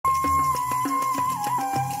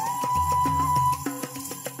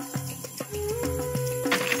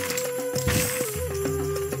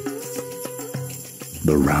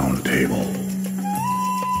The Round Table.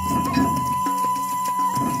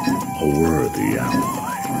 A worthy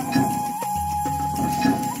ally.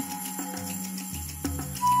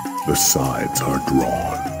 The sides are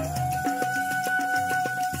drawn.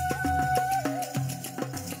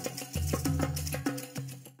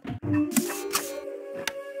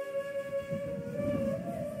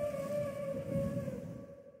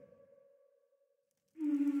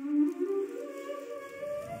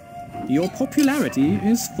 Your popularity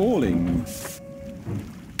is falling.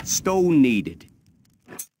 Stone needed.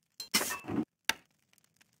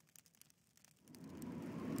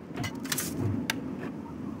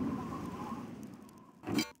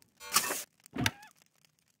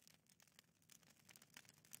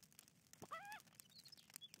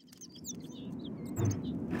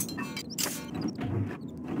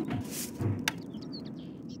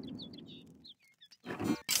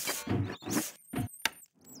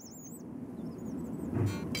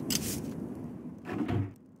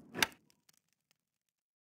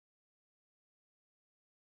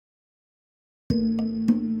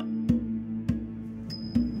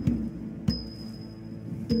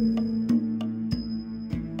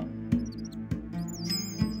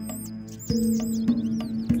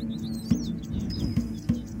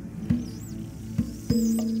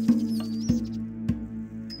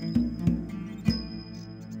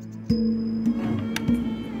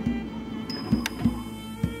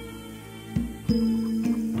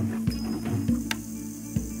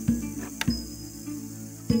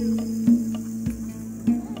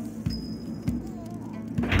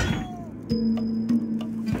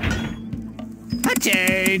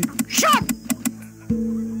 Shot!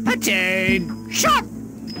 Attain! Shot!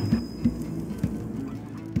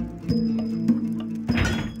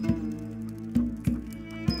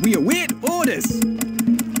 We await orders!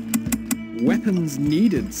 Weapons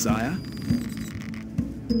needed, sire.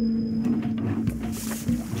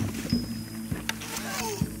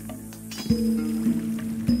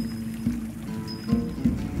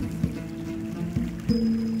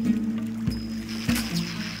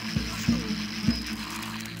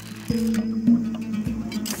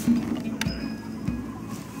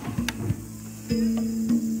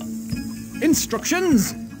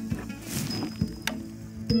 Instructions!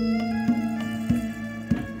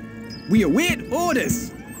 We await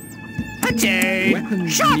orders! Attain!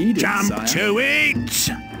 Weapons Shot! needed, Jump sire. to it!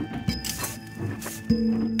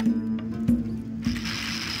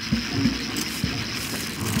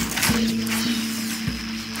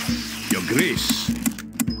 Your Grace.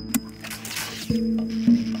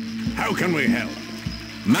 How can we help?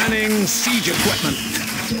 Manning siege equipment.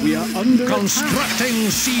 We are under Constructing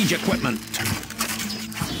siege equipment.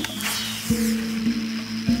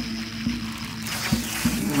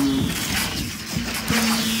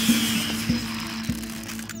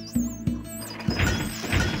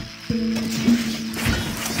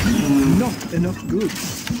 Not enough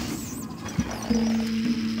goods.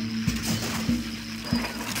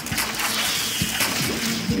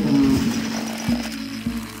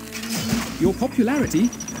 Your popularity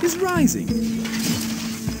is rising.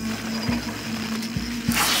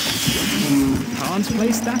 Can't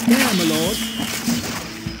place that there, my lord.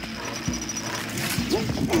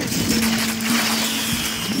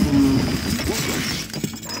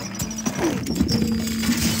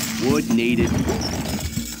 Wood needed.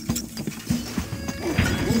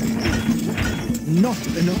 Not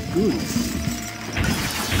enough goods.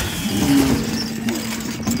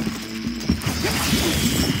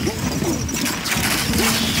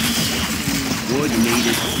 Wood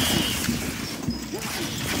needed.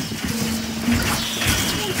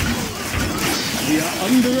 We are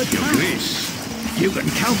under Your attack. Grace, you can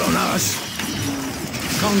count on us.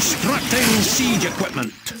 Constructing siege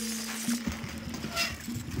equipment.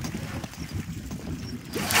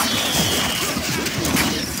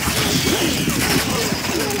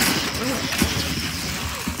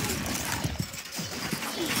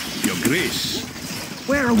 Your Grace,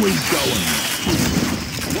 where are we going?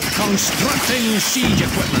 Constructing siege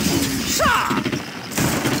equipment. Sir!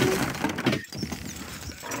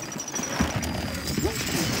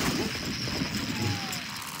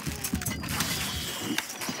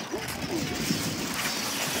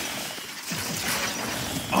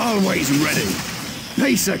 Always ready.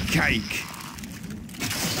 Piece of cake.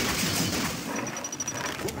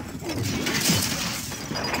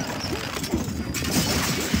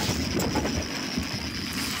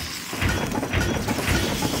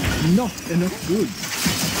 Not enough goods.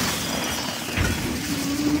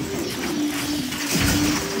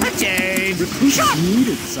 Attain! Recruits Shot!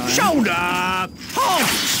 needed, sire. Shoulder! Halt!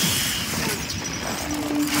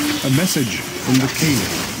 A message from the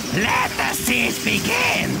Caliph. Let the siege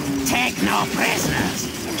begin! Take no prisoners!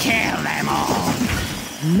 Kill them all!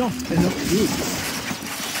 Not enough goods.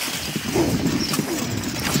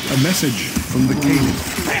 A message from the Caliph.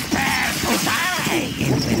 Prepare to die,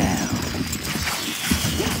 infidel!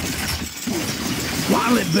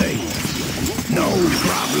 What'll it be? No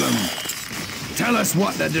problem. Tell us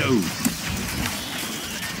what to do.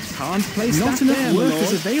 Can't place that there, my lord. Not enough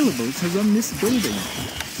workers available to run this building.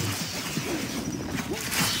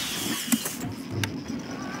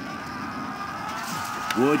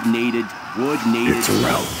 Wood needed. Wood needed. It's a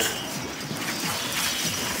rout.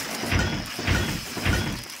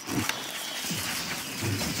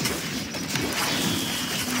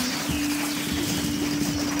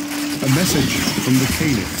 A message from the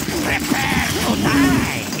Caliph. Prepare to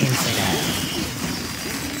die, infidel!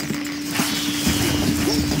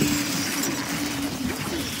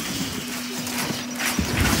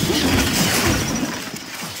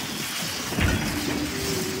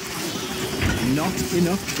 Not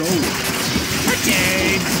enough gold.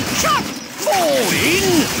 Dead. Shot. Fall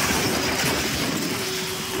in.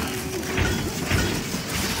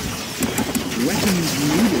 Weapons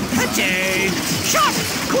needed. Dead. Shot.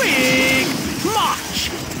 Quick.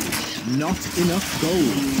 March. Not enough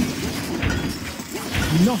gold.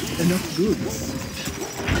 Not enough goods.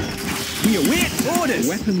 We await orders.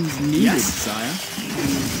 Weapons needed, Yes. sire.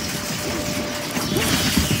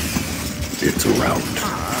 It's a rout.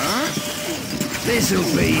 This'll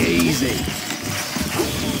be easy.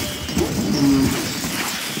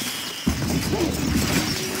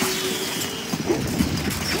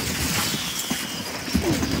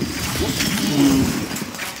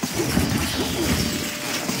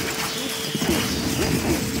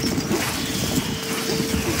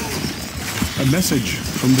 A message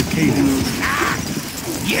from the Caliph.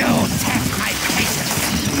 You test my patience!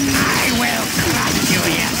 I will crush you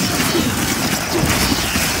yet!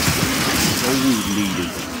 Gold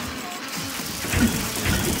needed.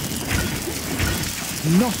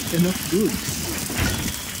 Not enough goods.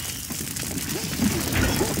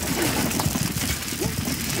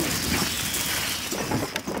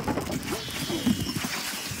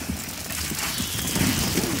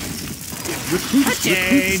 Recruits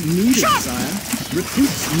needed, Shot. sire.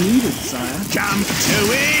 Recruits needed, sire. Jump to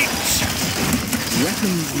it.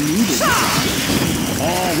 Weapons needed.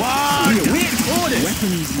 Forward. We await orders.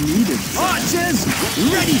 Weapons needed, sire. Archers,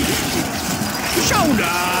 ready!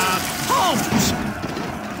 Shoulder! Halt!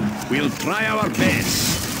 We'll try our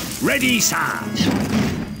best. Ready, sir!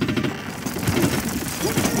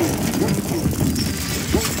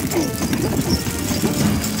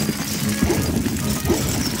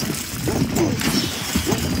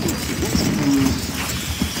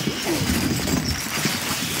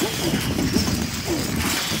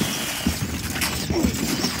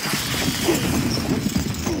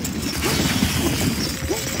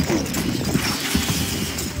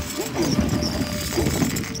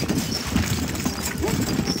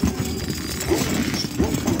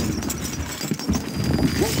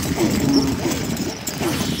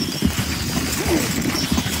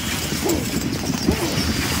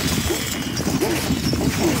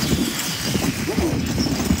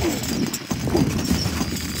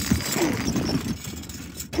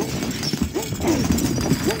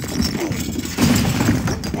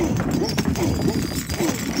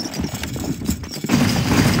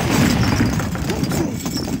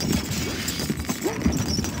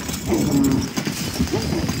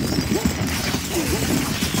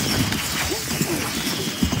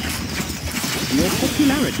 Your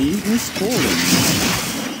popularity is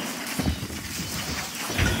falling.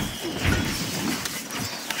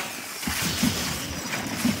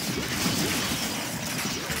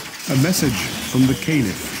 A message from the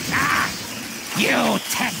Caliph. You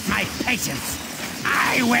test my patience!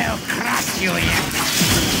 I will crush you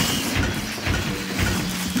yet!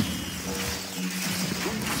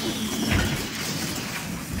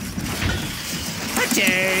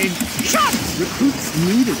 Dead. Shot. Recruits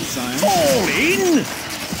needed, sire. Fall in.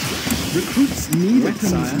 Recruits needed, Weapons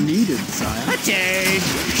sire. Needed, sire. Dead.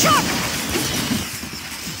 Shot.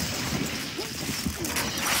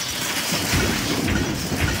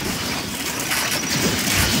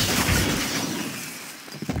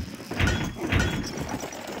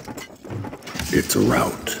 It's a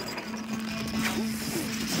rout.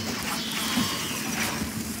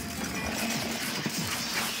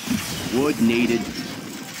 Wood needed.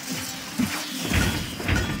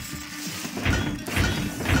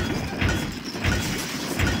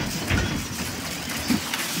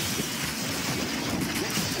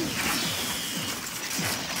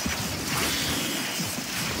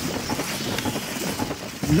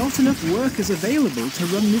 Not enough workers available to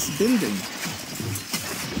run this building.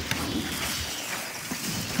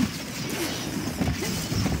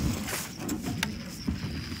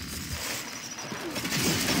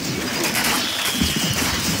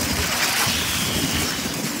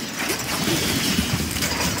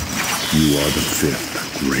 You are the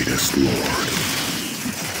fifth greatest lord.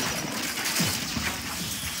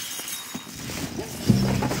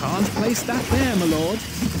 Can't place that there, my lord.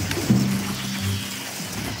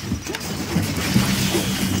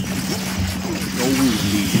 Gold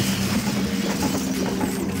needed.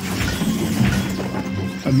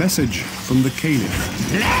 A message from the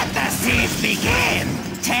Caliph. Let the siege begin!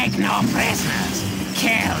 Take no prisoners!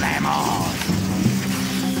 Kill them all!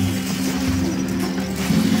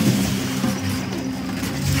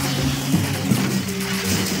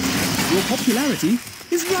 Your popularity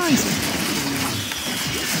is rising.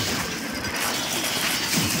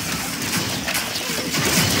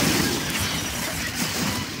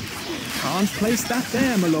 Can't place that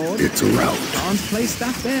there, my lord. It's a rout. Can't place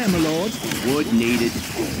that there, my lord. Wood needed.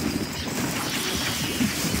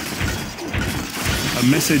 A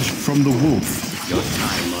message from the wolf. Your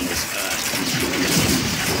time on this earth is limited.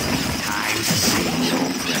 Time to say your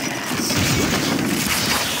prayers.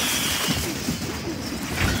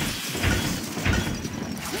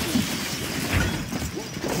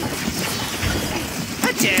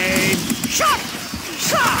 Attain! Shot!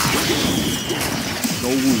 Shot!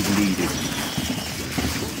 Gold needed.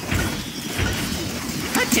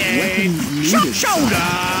 Attain! Weapons Shot! needed. Shoulder!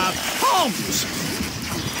 Hogs!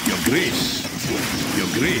 Your Grace. Your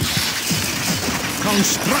Grace.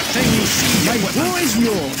 Constructing siege My equipment. war is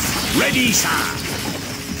yours. Ready, sir.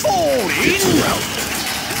 Fall It's a in. rout.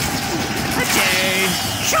 Attain!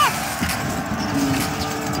 Shot!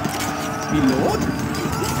 Me lord?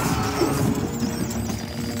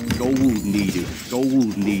 Gold needed.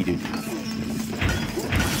 Gold needed.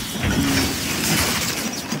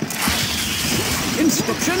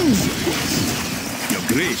 Instructions. Your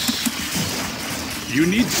Grace. You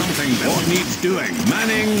need something. What needs doing?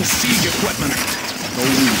 Manning siege equipment. Gold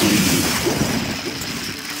needed.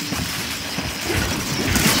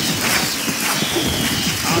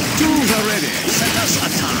 Our tools are ready. Set us a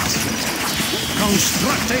task.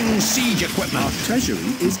 Constructing siege equipment. Our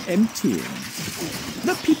treasury is emptying.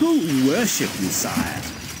 The people worship you, sire.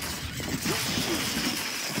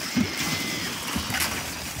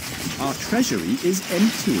 Our treasury is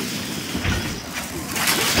emptying.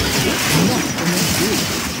 What can we do?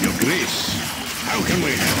 Your Grace. How can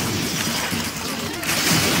we help?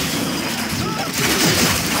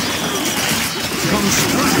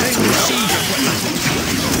 Constructing siege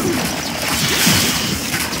equipment.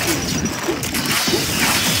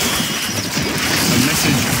 A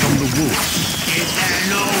message from the wolf. Is there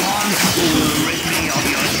no one who will rid me of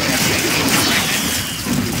your devastating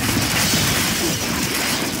presence?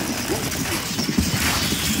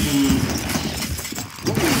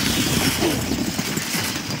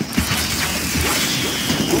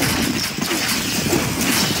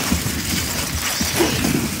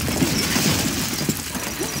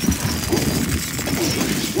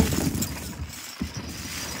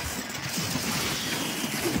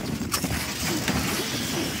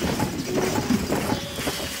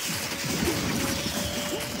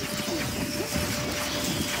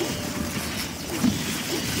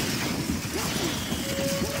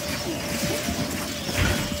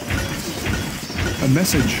 A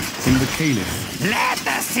message from the Caliph. Let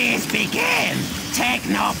the siege begin! Take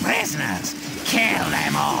no prisoners! Kill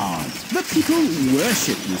them all! The people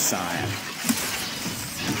worship you, sire.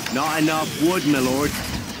 Not enough wood, my lord.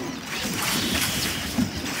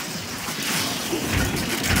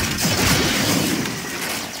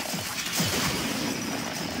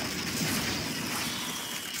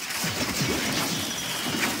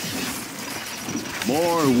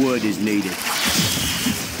 More wood is needed.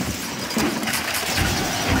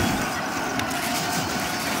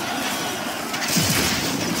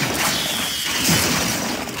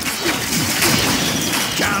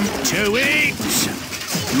 Camp to it!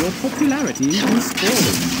 Your popularity is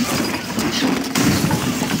falling.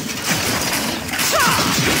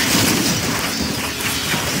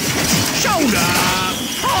 Shoulder!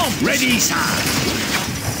 Home! Ready, sir!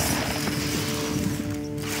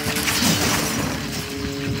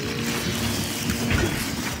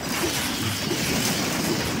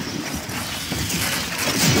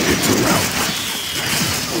 It's a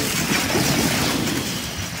rout.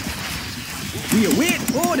 We await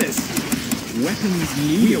orders. Weapons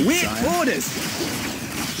needed, we await sire. orders.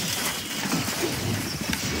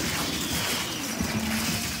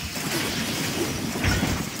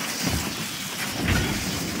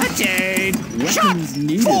 Attain! Weapons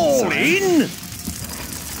needed, Fall sire. in!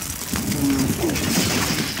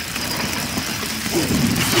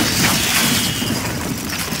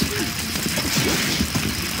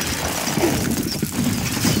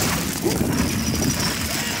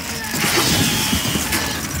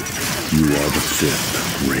 You are the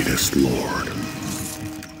fifth greatest lord.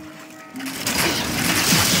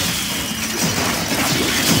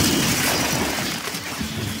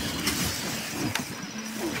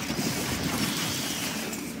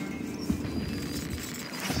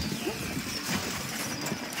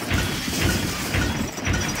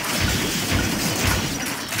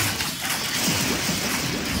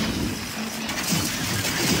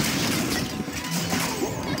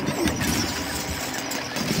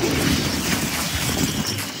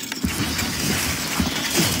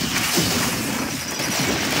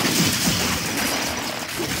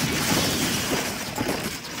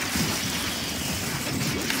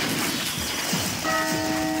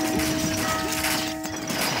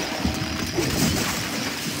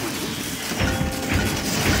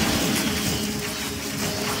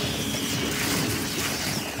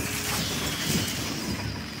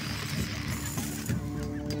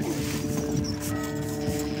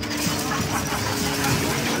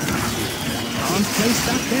 Place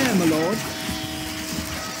that there, my lord.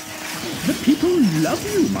 The people love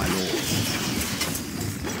you, my lord.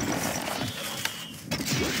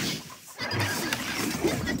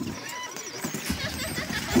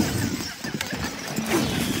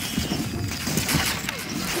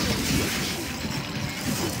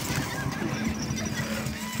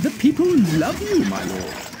 The people love you, my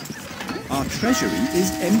lord. Our treasury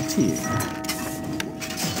is emptying.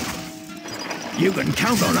 You can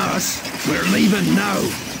count on us. We're leaving now.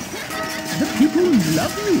 The people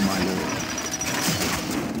love you, my lord.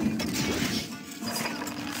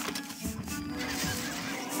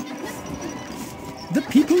 The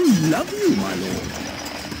people love you, my lord.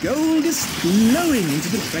 Gold is flowing into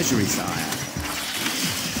the treasury, sire.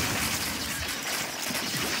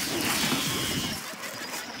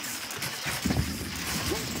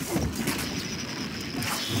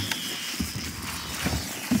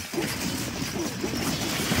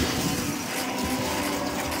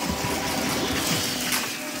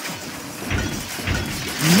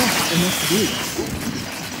 Not enough goods.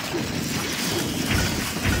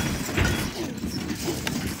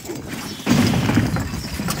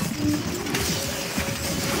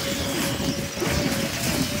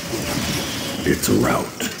 It's a rout.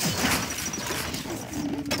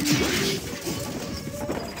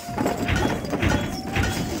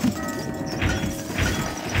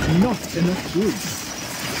 Not enough goods.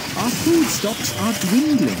 Our food stocks are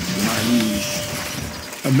dwindling, my liege.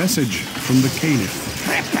 A message from the Caliph.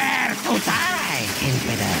 Prepare to die,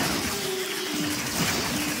 infidel!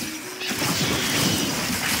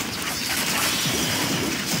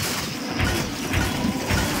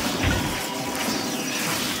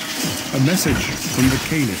 A message from the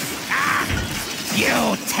Caliph. Ah!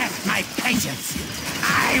 You test my patience!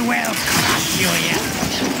 I will crush you yet!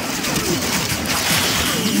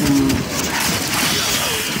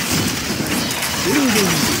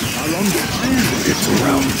 Buildings are on fire. It's a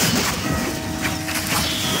rout.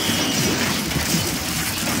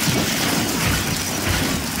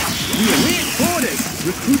 We await orders.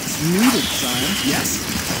 Recruits needed, sire. Yes.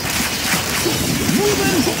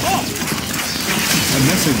 Moving off. A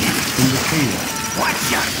message from the Caliph. Watch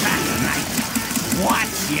your back, knight!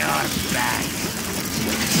 Watch your back!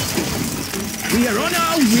 We are on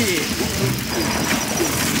our way.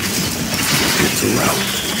 It's a rout.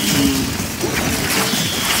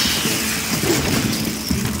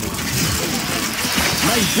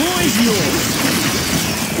 My boy's yours.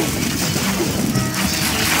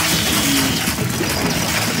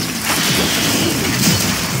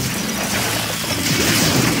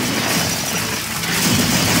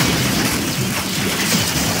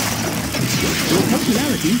 Your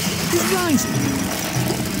popularity is rising.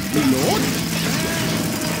 My lord?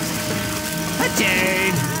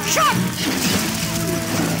 Attain! Shot!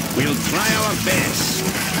 We'll try our best.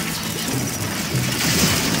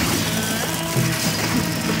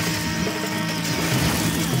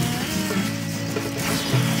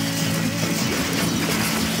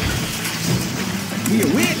 We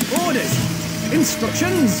await orders.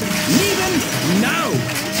 Instructions. Leaving now.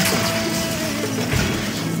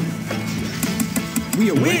 We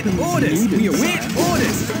await orders. We await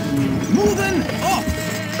orders. Moving off.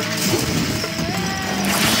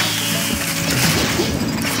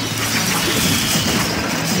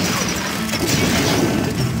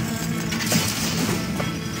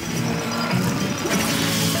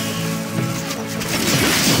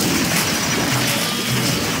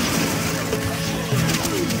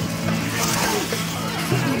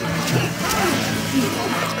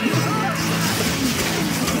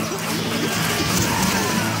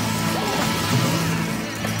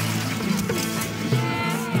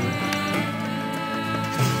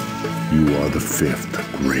 the fifth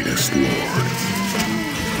greatest lord.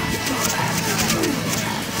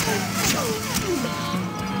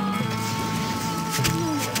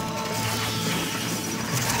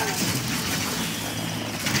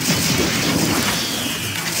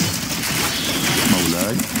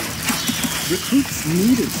 مولاي Recruits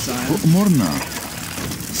needed, sire. أؤمرنا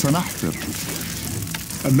سنحفر.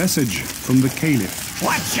 A message from the Caliph.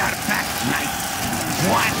 What's your back, knight?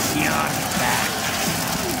 What's your back?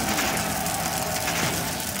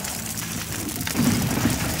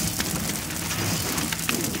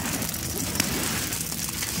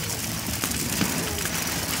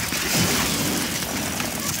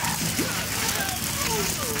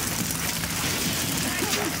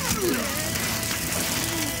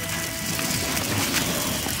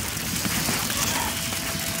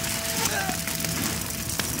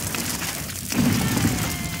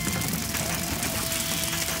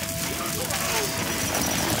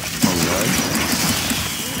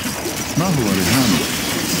 ما هو رهانك؟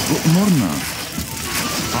 أؤمرنا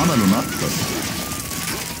عمل أكثر.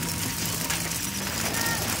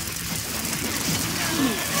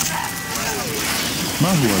 ما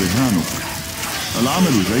هو رهانك؟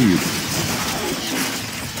 العمل جيد.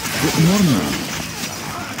 أؤمرنا.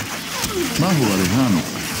 ما هو رهانك؟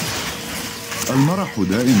 المرح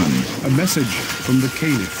دائما. A message from the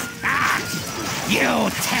Caliph. You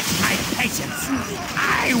test my patience.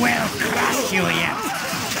 I will crush you yet.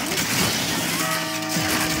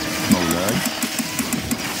 مولاي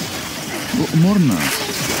أؤمرنا.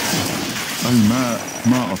 الماء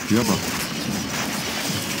ما أطيبه.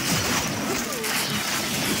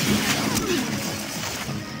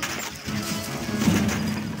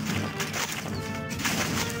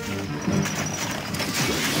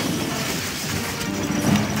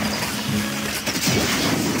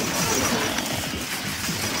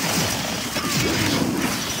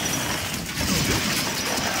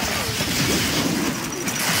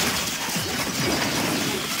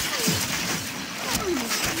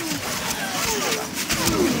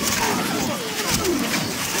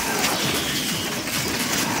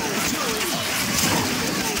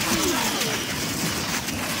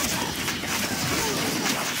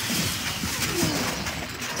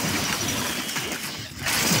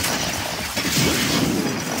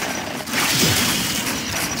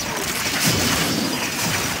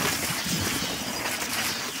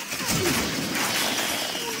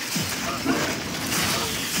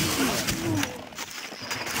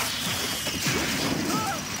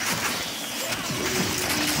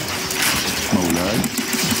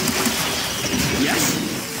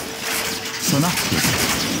 سنحفر.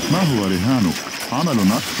 ما هو رهانك؟ عمل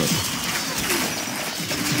أكثر.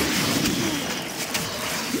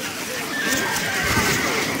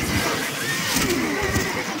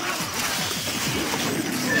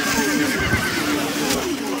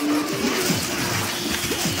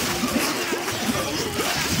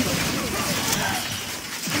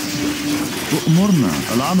 أؤمرنا.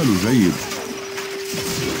 العمل جيد.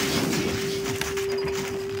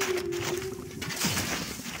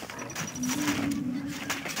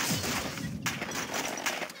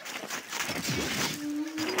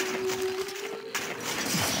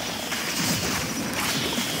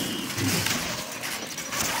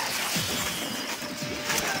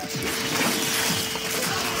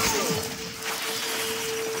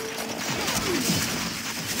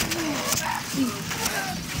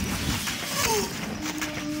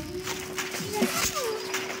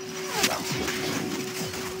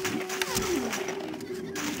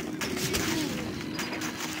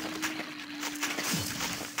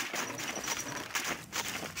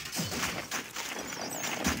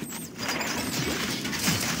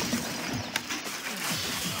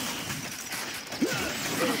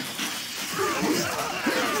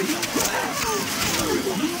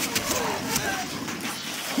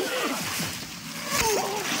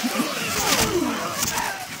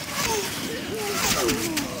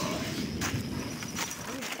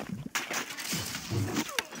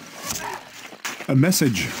 A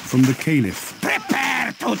message from the Caliph.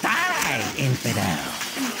 Prepare to die, infidel.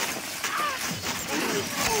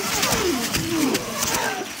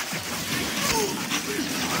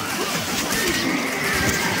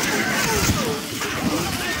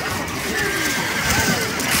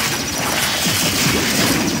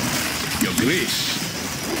 Your Grace.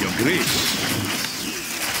 Your Grace.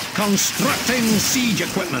 Constructing siege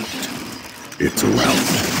equipment. It's a rout.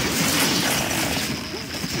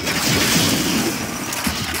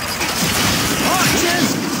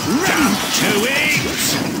 Down to it!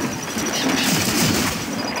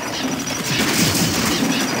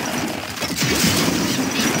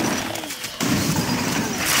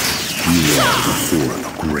 You are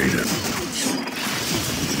children greatest.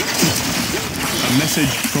 A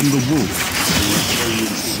message from the wolf.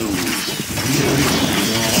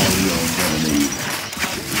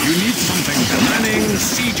 You need something. Manning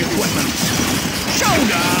siege equipment.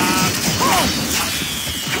 Shoulder!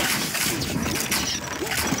 Halt!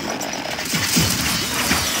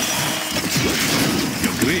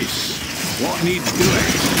 Your Grace, what needs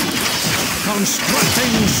doing?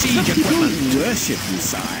 Constructing siege People equipment. worship you,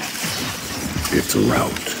 sire. It's a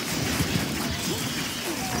rout.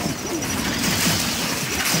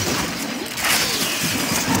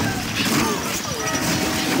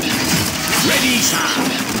 Ready, sir.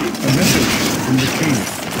 A message from the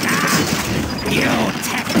Caliph. You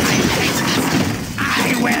take my patience. I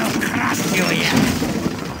will crush you yet.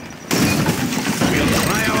 We'll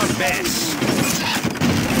try our best.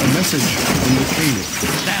 A message from the Caliph.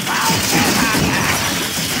 The vultures are back.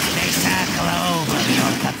 They circle over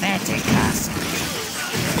your pathetic castle.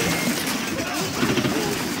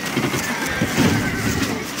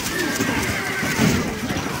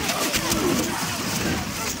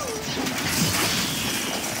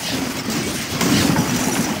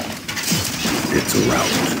 It's a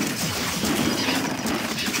rout.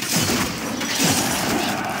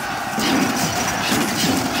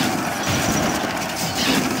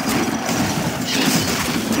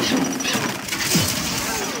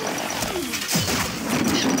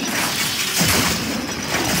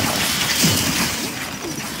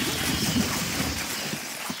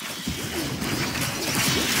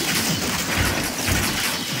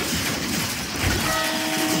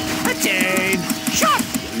 Attain! Shot!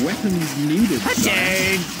 Weapons needed, sire.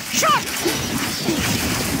 Attain! Shot!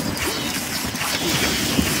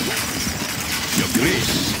 Your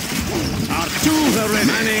Grace, our tools are ready.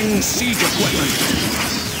 Manning siege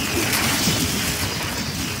equipment.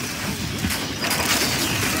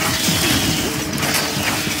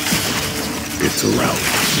 It's a rout.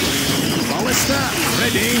 Ballista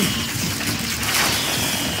ready.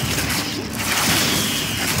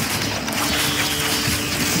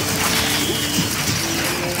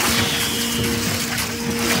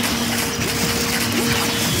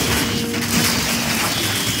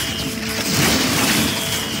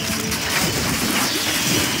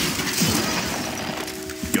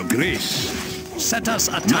 Your Grace, set us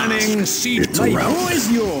a manning siege. It's a My rout. war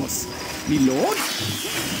is yours, me lord.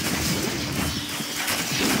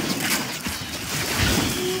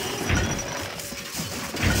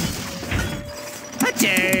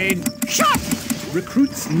 Attain! Shot!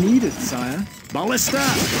 Recruits needed, sire. Ballista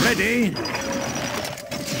ready.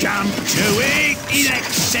 Jump to it.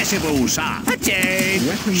 Inaccessible, sir. Attain!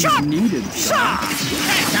 Weapons Shot! needed, Sir! sire.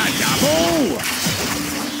 That's a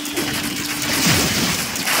double.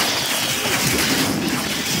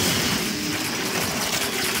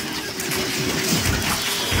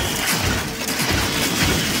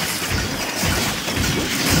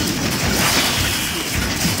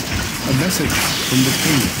 A message from the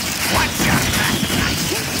Caliph. What's your plan?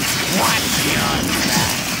 What's your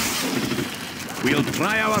plan? We'll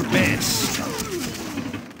try our best.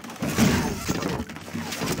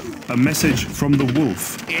 A message from the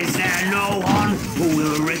wolf. Is there no one who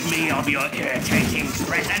will rid me of your irritating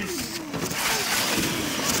presence?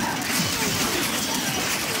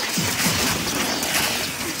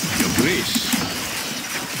 Your Grace,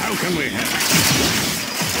 how can we help?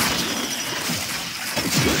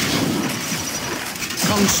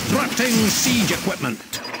 Constructing siege equipment.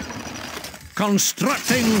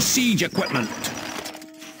 Constructing siege equipment.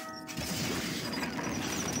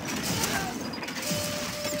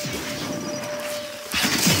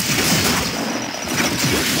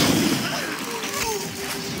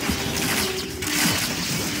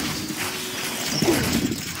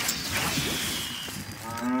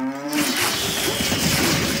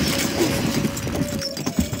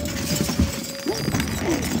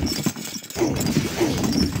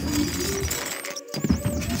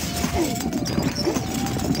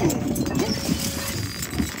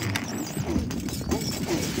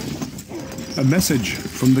 A message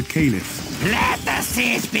from the Caliph. Let the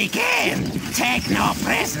siege begin! Take no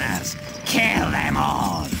prisoners! Kill them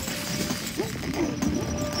all!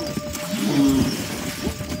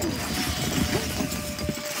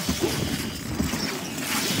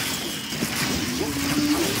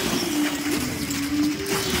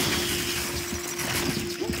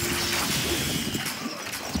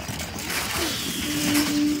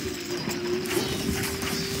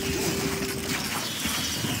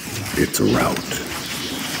 It's a rout.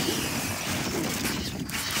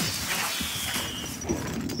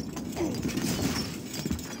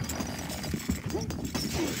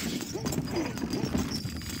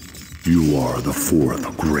 You are are the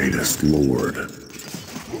fourth greatest lord.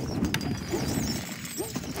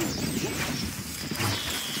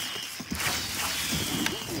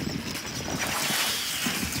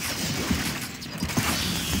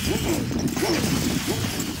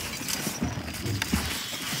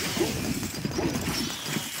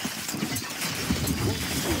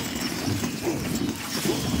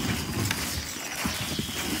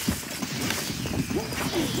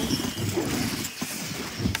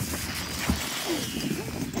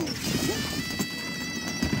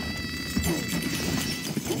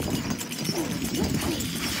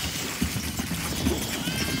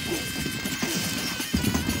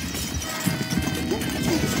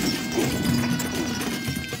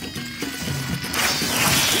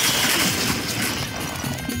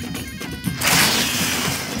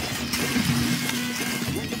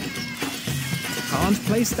 Can't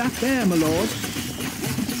place that there, my lord.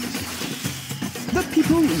 The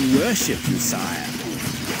people worship you, sire.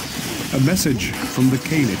 A message from the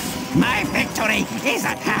Caliph. My victory is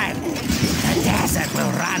at hand. The desert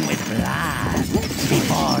will run with blood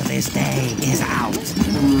before this day is out.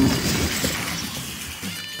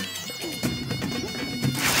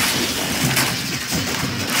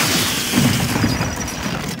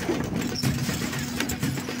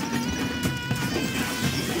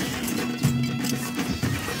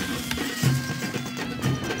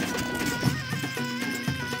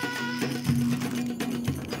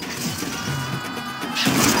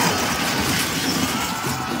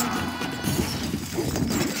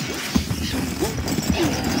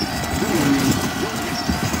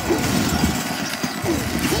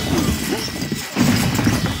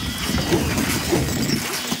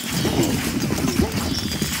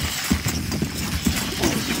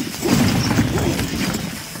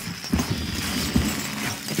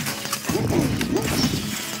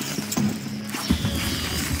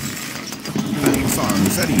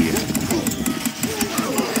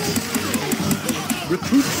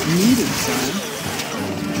 Recruits needed, sire.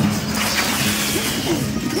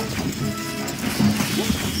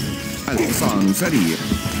 الحصان سريع.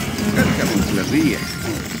 اركب مثل الريح.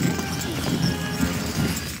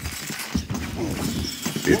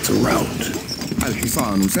 It's a rout.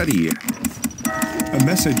 الحصان سريع. A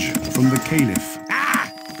message from the Caliph. Ah!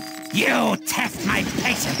 You test my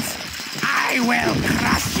patience. I will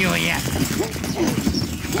crush you yet.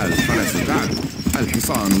 الفرس تعد.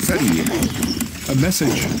 الحصان سريع. A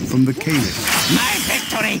message from the Caliph. My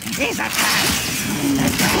victory is at hand. The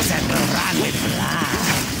desert will run with blood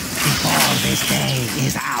before this day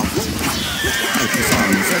is out.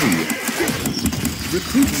 الحصان سريع.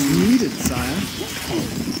 Recruits needed, sire.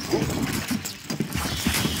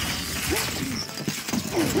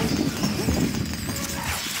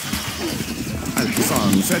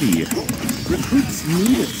 الحصان سريع. Recruits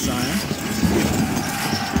needed, sire.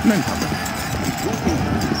 ننتظر.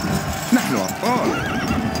 نحن أبطال.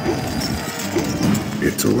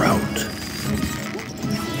 It's a rout.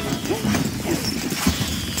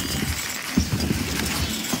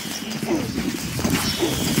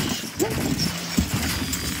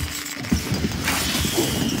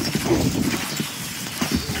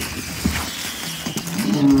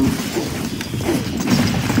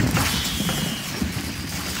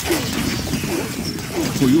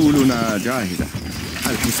 خيولنا جاهزة.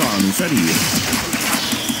 الحصان سريع.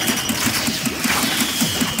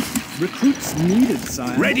 Recruits needed,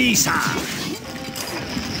 sire. Ready, sir.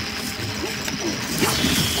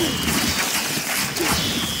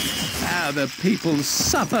 How the people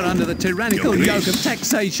suffer under the tyrannical yoke of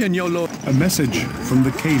taxation, your lord. A message from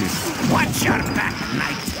the Caliph. Watch your back,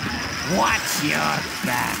 knight. Watch your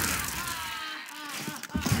back.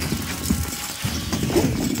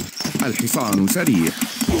 الحصان سريع.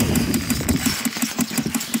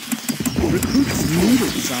 Recruits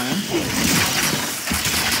needed, sire.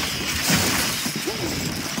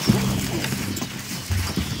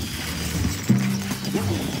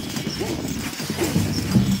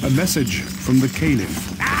 A message from the Caliph.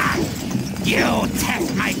 Ah! You test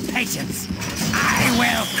my patience. I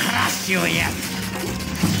will crush you yet.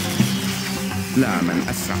 لا من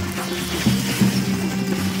أسرع.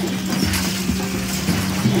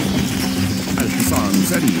 الحصان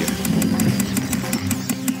سريع.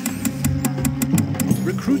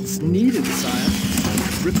 Recruits needed, sire.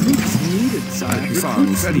 Recruits needed, sire. الحصان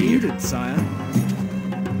Recruits سريع. needed, sire.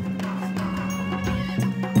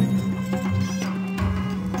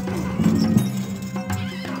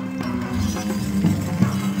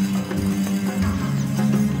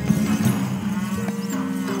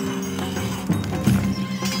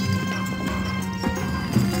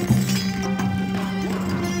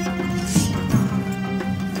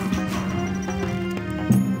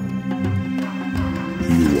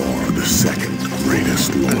 the second greatest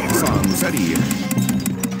lord. الحصان سريع.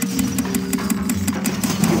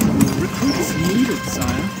 Recruits needed,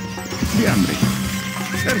 sire. بأمرك.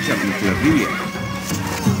 اركب مثل الريح.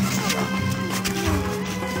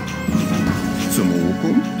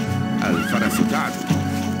 سموكم. الفرس تعدو.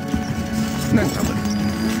 ننتظر.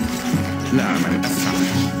 لا من أسرع.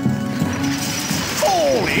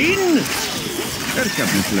 فولين! اركب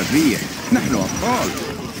مثل الريح. نحن أبطال.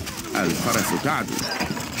 الفرس تعدو.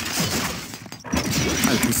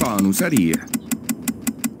 الحصان سريع.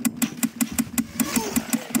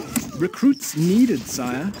 Recruits needed,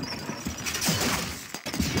 sire.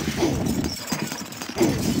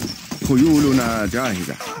 خيولنا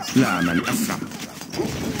جاهزة. لا من أسرع.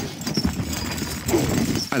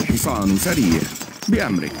 الحصان سريع.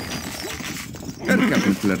 بأمرك. اركب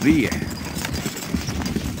مثل الريح.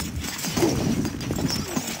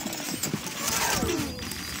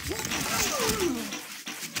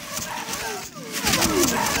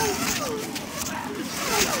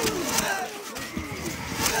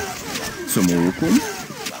 سموكم.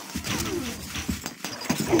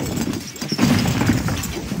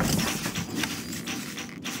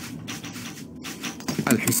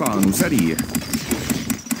 الحصان سريع.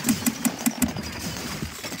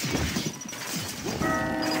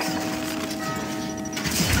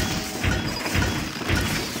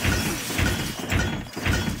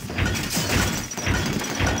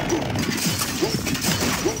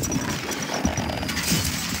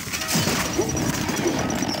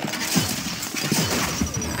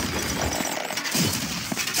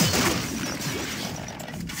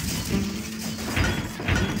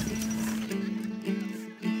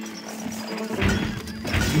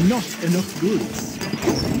 Not enough goods.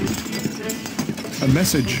 A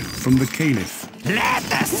message from the Caliph. Let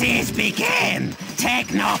the siege begin! Take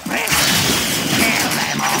no prisoners! Kill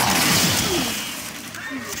them all!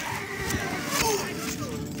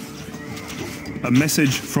 A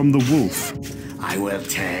message from the Wolf. I will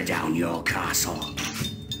tear down your castle.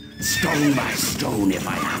 Stone by stone if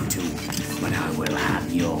I have to, but I will have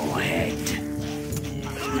your head.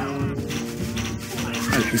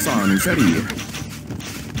 الحصان سريع.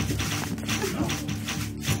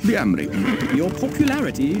 بأمرك. Your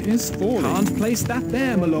popularity is falling. Can't place that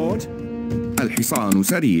there, my lord. الحصان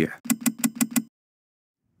سريع.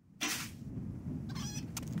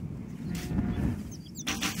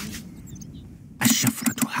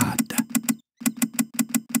 الشفرة حادة.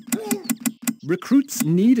 Recruits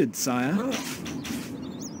needed, sire.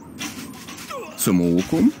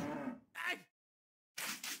 سموكم.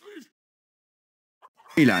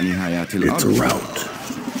 إلى نهايات It's a الأرض. rout.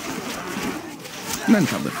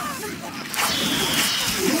 ننتظر.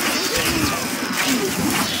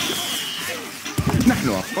 نحن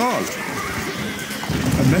أبطال.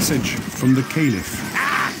 A message from the Caliph.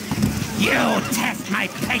 You test my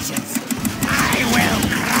patience. I will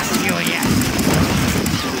crush you yet.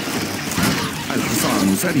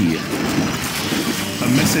 الحصان سريع. A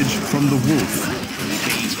message from the Wolf.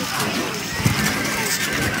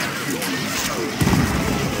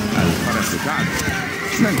 الفرس تعدو.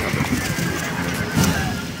 ننتظر.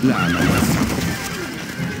 لا نوسع.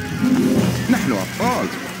 نحن أبطال.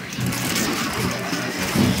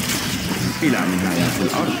 إلى نهايات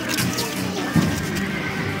الأرض.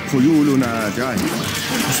 خيولنا جاهزة.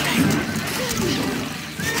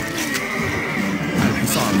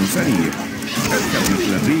 الحصان سريع. اركب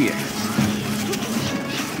مثل الريح.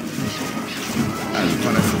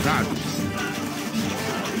 الفرس تعدو.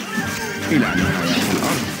 إلى نهايات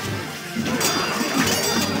الأرض.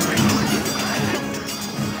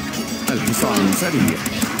 الحصان سريع.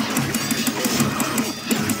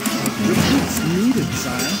 Recruits needed,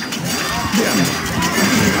 sire. بأمرك.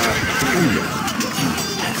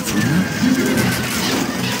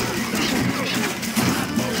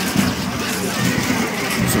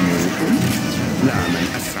 سموكم. لا من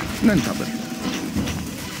أسرع. ننتظر.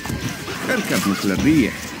 اركب مثل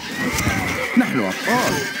الريح. نحن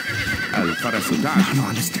أبطال. الفرس تعدو. نحن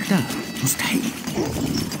على استعداد. مستحيل.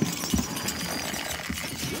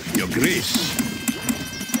 Your Grace.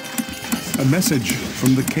 A message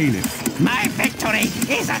from the Caliph. My victory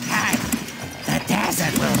is at hand. The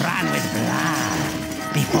desert will run with blood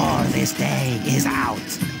before this day is out.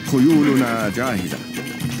 خيولنا جاهزة.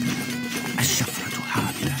 الشفرة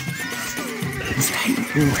حادة. مستحيل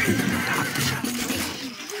روحي متعطشة.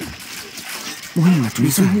 مهمة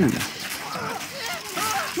سهولة.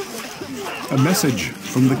 A message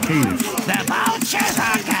from the Caliph. The vultures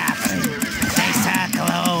are gathering. They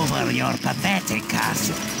circle over your pathetic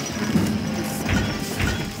castle.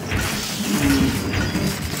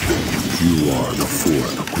 You are the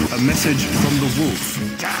fourth. A message from the wolf.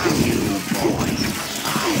 Damn you, boy.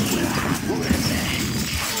 I will have revenge.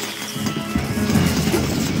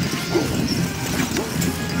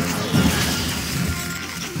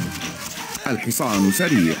 الحصان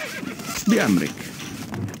سريع بأمرك.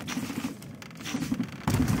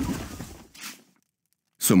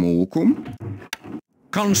 سموكم.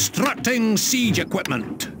 Constructing siege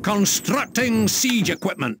equipment. Constructing siege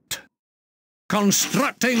equipment.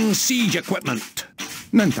 Constructing siege equipment.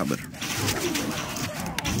 ننتظر.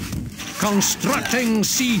 Constructing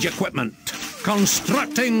siege equipment.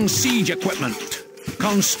 Constructing siege equipment.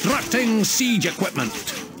 Constructing siege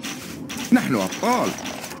equipment. نحن أبطال.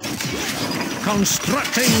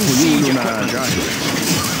 Constructing siege خيولنا equipment. جاهزة.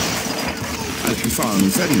 الحصان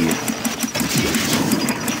سريع.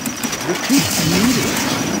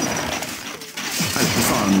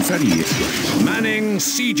 الحصان سريع. Manning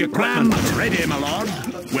siege equipment. Ready, my lord.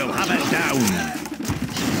 We'll have it down.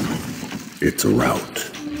 It's a rout.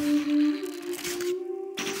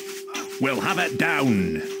 We'll have it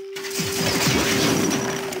down.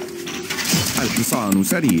 الحصان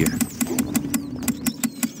سريع.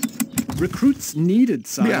 Recruits needed,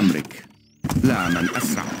 sire. بأمرك. لا من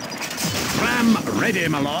أسرع. Ram ready,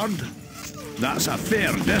 my lord. That's a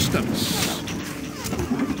fair distance.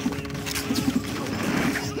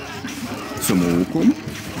 سموكم.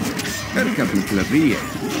 اركب مثل الريح.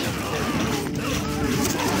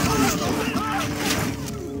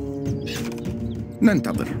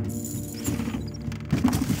 ننتظر.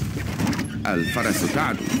 الفرس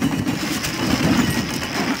تعدو.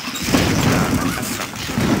 لا من أسرع.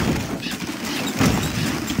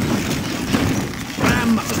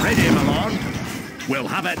 Ram ready, my lord. We'll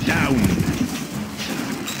have it down.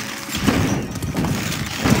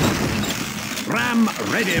 Ram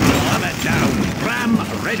ready, we'll have it down. Ram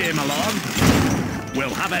ready, my lord.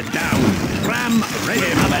 We'll have it down. Ram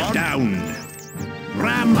ready, my lord. Down.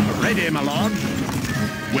 Ram ready, my lord.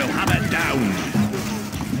 We'll have it down.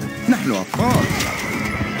 نحن أبطال.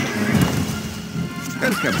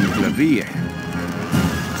 اركب مثل الريح.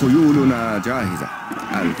 خيولنا جاهزة.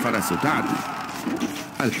 الفرس تعدو.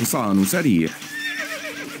 الحصان سريع.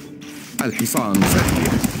 الحصان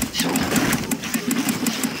سريع.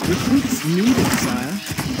 Recruits needed, sire.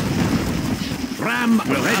 Ram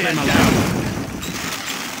ready, my lord.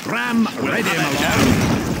 Ram ready, my lord.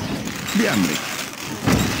 بأمرك.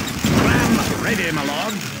 Ram ready, my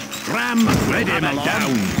lord. Ram ready, my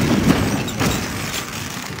lord.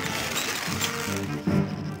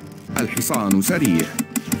 الحصان سريع.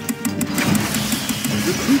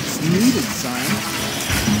 Recruits needed, sire.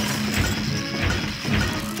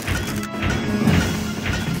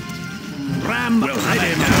 Ram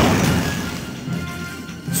ready, my lord.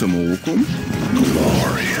 سموكم.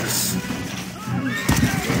 Glorious.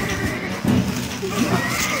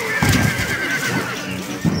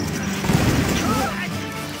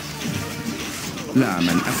 لا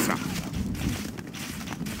من أسرع.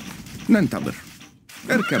 ننتظر.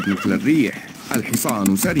 اركب مثل الريح.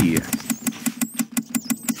 الحصان سريع.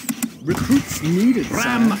 Recruits needed,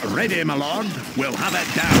 Ram sire. ready, my lord. We'll have it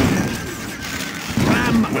down.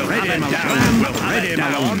 Ram ready, my lord. Ram ready, my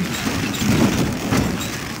lord.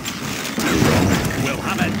 We'll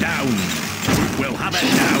have it down. We'll have it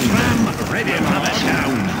down. Ram ready, my lord. Have it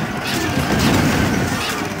down.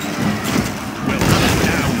 We'll have it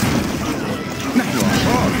down. نحن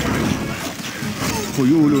أبطال.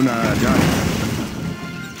 خيولنا جاهزة.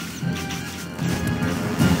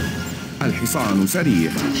 الحصان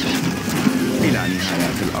سريع. إلى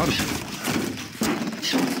نهاية الأرض.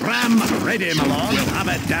 Ram ready, my lord. We'll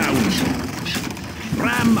have it down.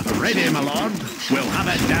 Ram ready, my lord. We'll have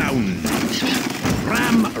it down.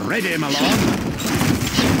 Ram ready, my lord.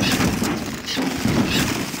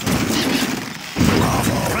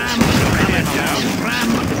 Ram ready, down.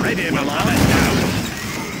 Ram ready, my lord. Have it down.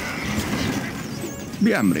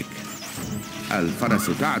 بأمرك. الفرس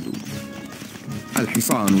تعدو.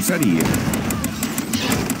 الحصان سريع.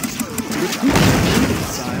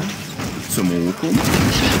 سموكم.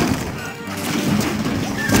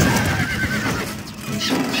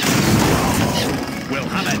 We'll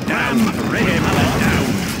have it down. Ready, have it down.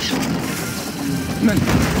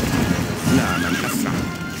 ننتظر. لا من أسرع.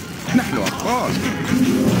 نحن أبطال.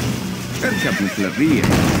 اركب مثل الريح.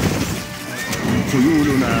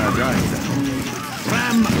 خيولنا جاهزة.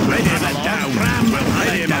 Ram ready, have it down. Ram will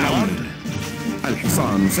have it down.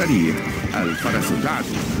 الحصان سريع. الفرس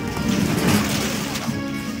تعدو.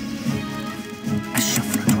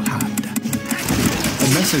 الشفرة حادة. A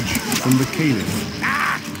message from the Caliph.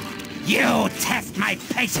 Ah! You test my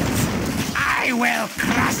patience. I will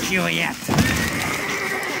crush you yet.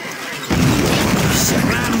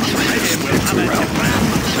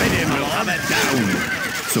 ready, my lord. Have it down.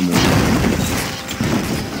 سموكم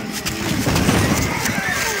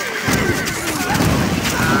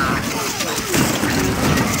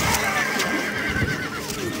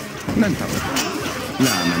ننتظر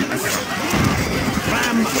لا من أسرع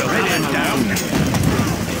Ram, ready, my down.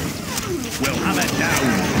 We'll have it down.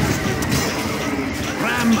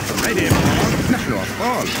 Ram, ready, my lord. نحن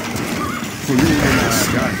أبطال خيولنا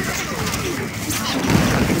جاهزة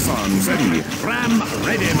الحصان سريع Ram,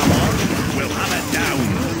 ready, my lord. We'll have it down.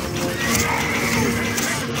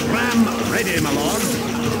 Ram, ready, my lord.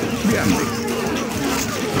 بأمرك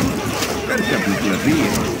اركب مثل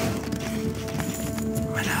الريح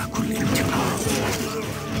ملاك الانتقام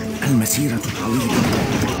المسيرة طويلة.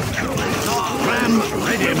 Ram,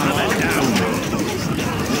 ready, my lord. Down.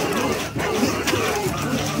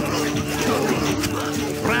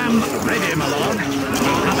 Ram, ready, my lord.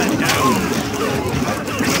 We'll have it down.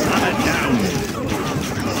 Have it down.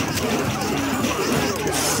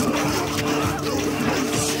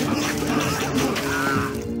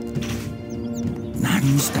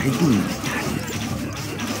 نحن مستعدون.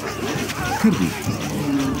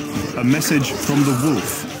 A message from the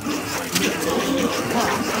wolf.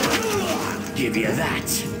 Give you that.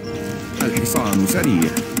 الحصان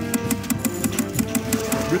سريع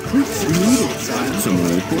Recruits needed, sire.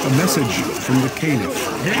 سموكم A message from the Caliph.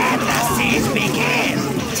 Let the siege begin.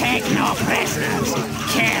 Take no prisoners.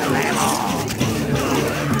 Kill them all.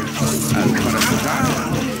 الفرس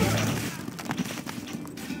تعال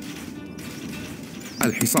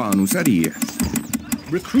الحصان سريع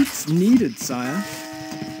Recruits needed, sire.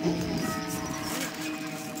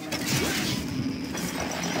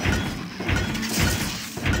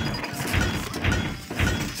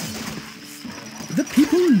 The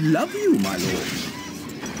people love you, my lord.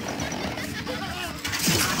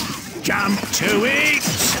 Jump to it.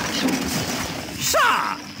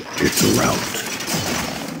 Sir. It's a rout.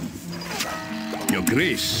 Your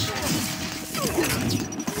grace.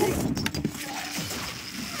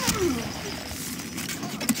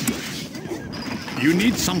 You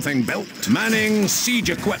need something built. Manning siege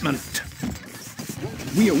equipment.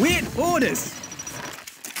 We await orders.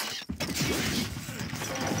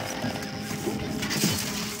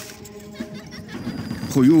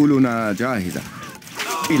 خيولنا جاهزة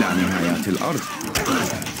إلى نهايات الأرض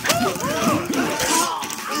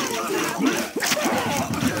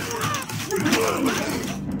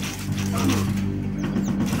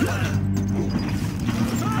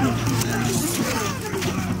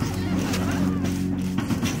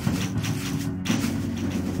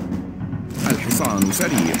الحصان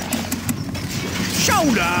سريع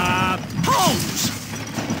Shoulder! Halt!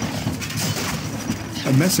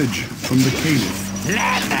 A message from the Caliph.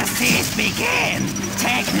 Let the siege begin.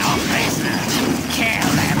 Take no prisoners. Kill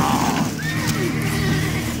them all.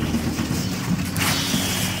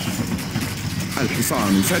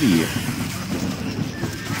 الحصان سريع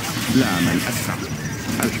لا من أسرع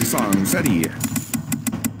الحصان سريع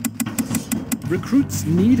Recruits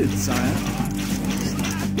needed, sire.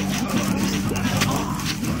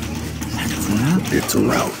 It's a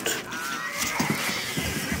rout.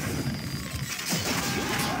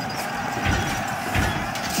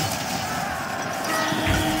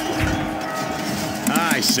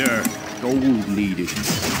 Aye, sir. gold needed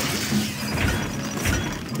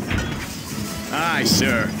Aye,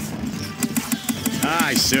 sir.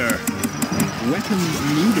 Aye, sir. Weapons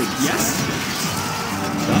needed, yes?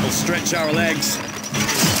 That'll stretch our legs.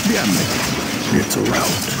 بأمرك It's a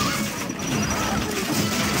rout.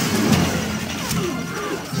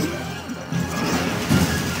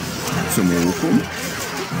 سموكم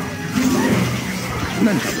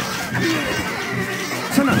ننتظر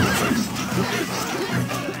سننتصر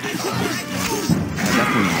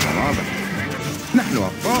هدفنا واضح نحن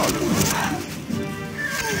أبطال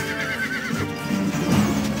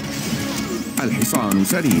الحصان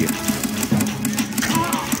سريع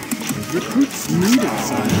Recruits needed,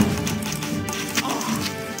 sire.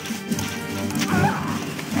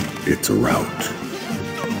 It's a rout.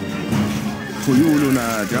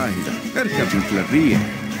 خيولنا جاهزة اركب مثل الريح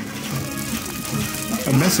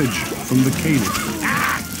A message from the Caliph.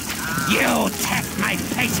 You test my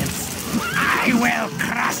patience. I will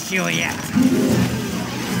crush you yet.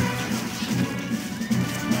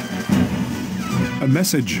 A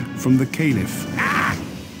message from the Caliph.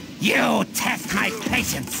 You test my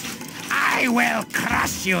patience. I will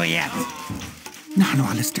crush you yet. نحن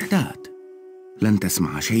على استعداد لن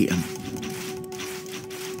تسمع شيئا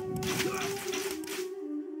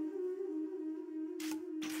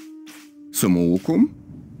سموكم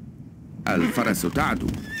الفرس تعدو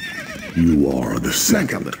You are the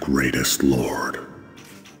second greatest lord.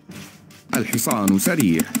 الحصان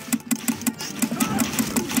سريع.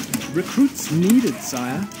 Recruits needed,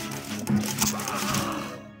 sire.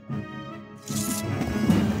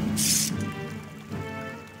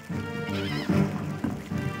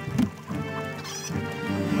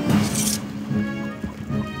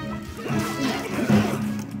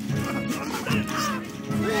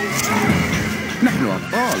 نحن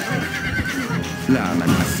أبطال. لا من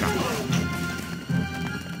أسرع.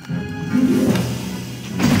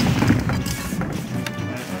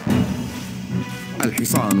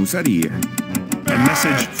 الحصان سريع. A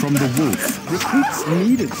message from the wolf. Recruits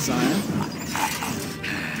needed, sire.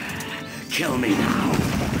 Kill me now.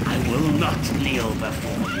 I will not kneel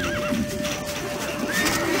before you.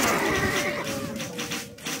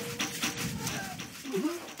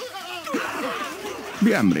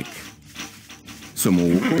 بأمرك.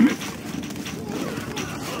 سموكم.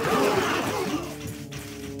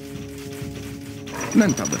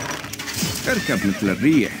 ننتظر. اركب مثل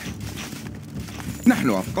الريح. نحن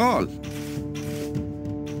أبطال.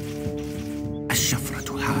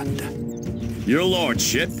 الشفرة حادة. Your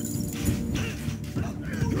lordship.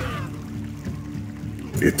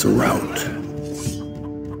 It's a rout.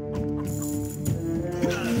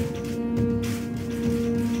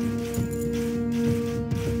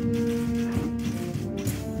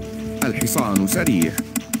 الحصان سريع.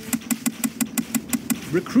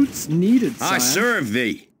 Recruits needed, sire. I serve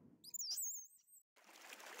thee.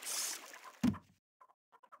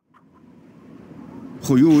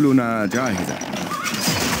 خيولنا جاهزة.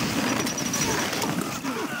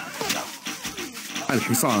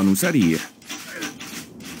 الحصان سريع.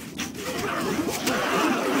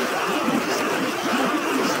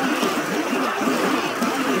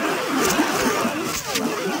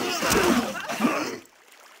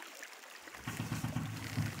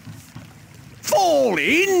 Fall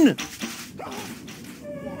in?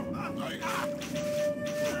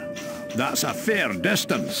 That's a fair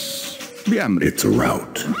distance. بأمرك. It's a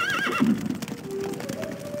rout.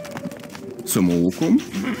 سموكم.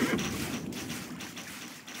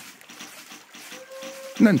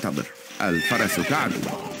 ننتظر. الفرس تعدو.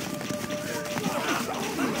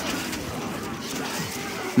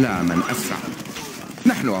 لا من أسرع.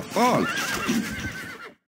 نحن أبطال.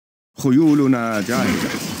 خيولنا جاهزة.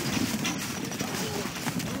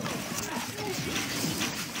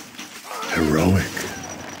 Heroic.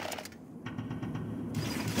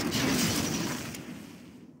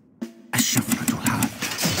 الشفرة حادة.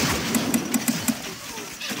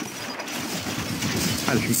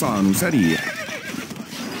 الحصان سريع.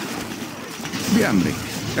 بأمرك.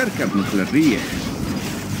 اركب مثل الريح.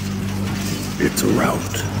 It's a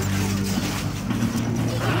rout.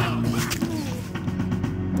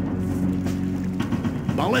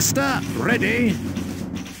 Ballista ready.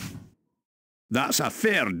 That's a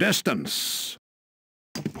fair distance.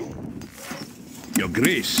 Your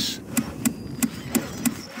Grace.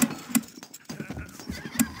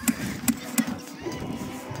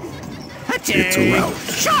 It's a rout.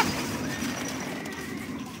 Shot!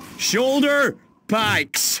 Shoulder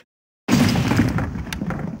pikes.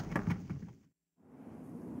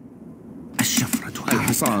 الشفرة حادة.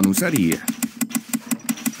 الحصان سريع.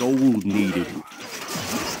 Gold needed.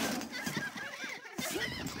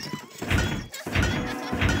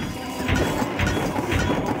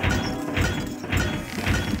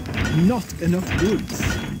 Not enough goods.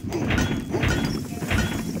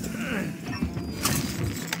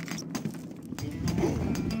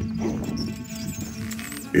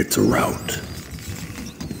 It's a rout.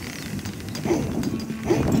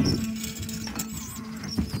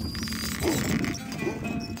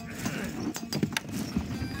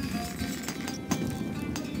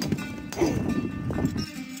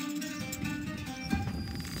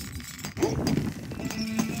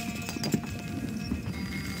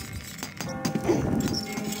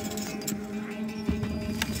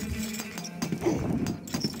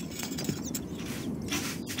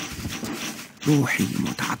 روحي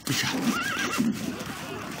متعطشة.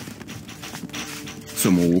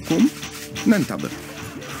 سموكم. ننتظر.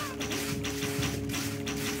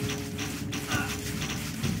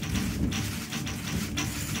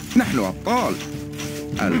 نحن أبطال.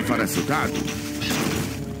 الفرس تعدو.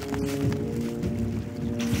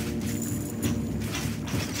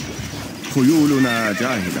 خيولنا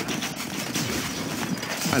جاهزة.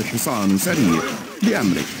 الحصان سريع.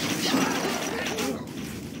 بأمرك.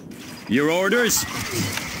 Your orders?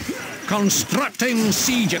 Constructing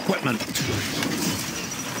siege equipment.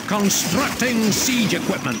 Constructing siege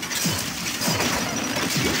equipment.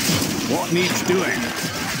 What needs doing?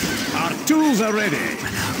 Our tools are ready.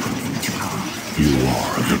 You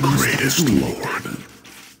are the greatest lord.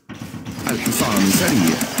 الحصان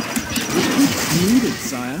سريع. Needed,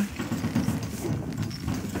 sire.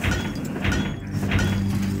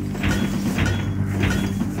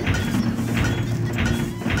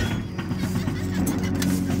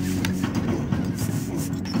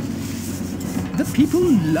 The people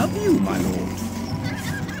love you, my lord.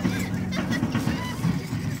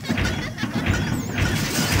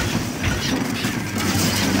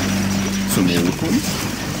 سموكم.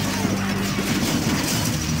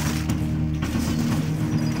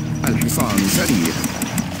 الحصان سريع.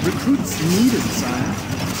 Recruits needed, sire.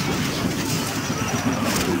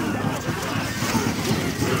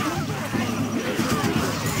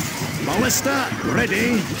 Ballista ready.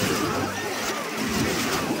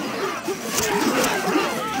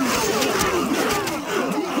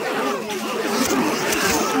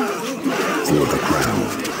 For the crown.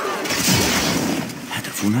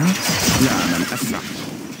 هدفنا لا من أسرع.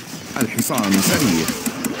 الحصان سريع.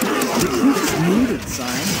 Recruits needed,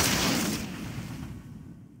 sire.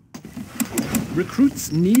 Recruits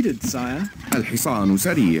needed, sire. الحصان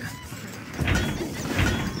سريع.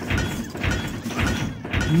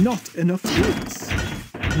 Not enough goods.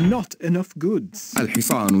 Not enough goods.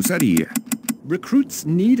 الحصان سريع. Recruits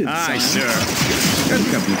needed, Aye, sire. sir.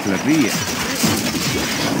 اركب مثل الريح.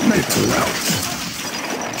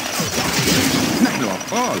 نحن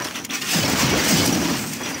أبطال.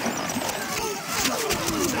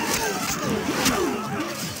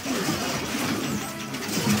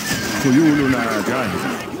 خيولنا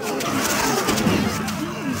جاهزة.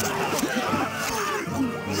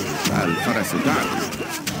 الفرس تعدو.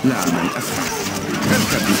 لا من أسرع.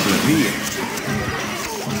 اركب مثل الريح.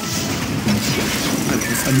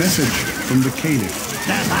 A message from the Caliph.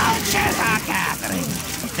 The vultures are gathering.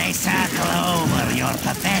 They circle over your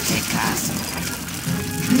pathetic castle.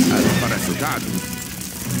 الفرس تعدو.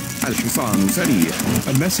 الحصان سريع.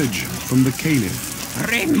 A message from the Caliph.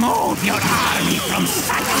 Remove your army from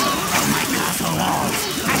sight of my castle walls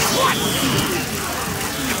at once!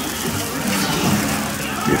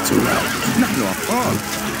 It's a rout. نحن أبطال.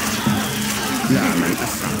 لا من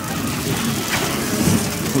أسرع.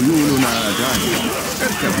 خيولنا جاهزة.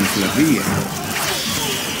 اركب مثل الريح.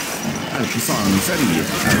 الحصان سريع.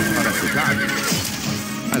 الفرس تعدو.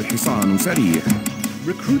 الحصان سريع.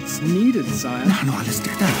 Recruits needed, sire. نحن على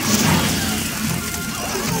استعداد.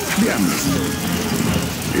 بأمرك.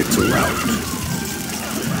 It's a rout.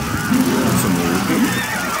 سموكم.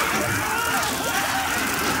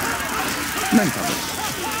 ننتظر.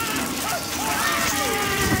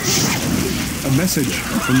 A message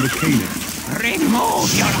from the Caliph. Remove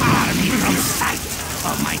your army from sight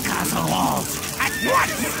of my castle walls at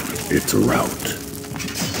once! It's a rout.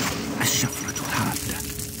 الشفرة الحادة.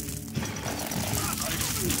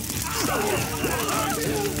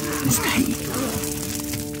 مستحيل.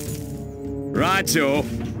 Righto.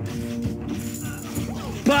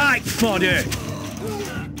 Back fodder.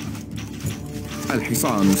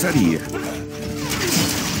 الحصان سريع.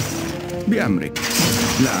 بأمرك.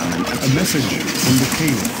 لا من A message from the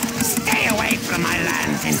Caliph. Stay away from my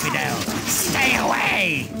lands, infidel! Stay away!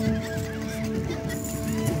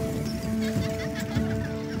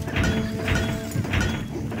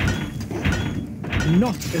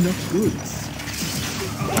 Not enough goods.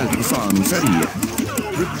 الحصان سريع.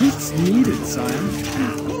 Recruits needed, sire.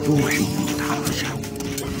 روحي متعطشة.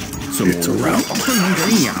 It's a rout. كن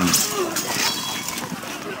جميعا.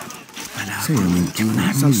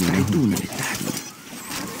 سيمكننا مستعدون للتحديد.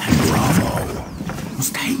 برافو.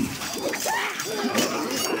 مستحيل.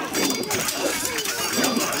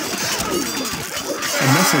 A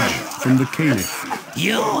message from the Caliph.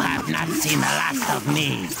 You have not seen the last of me,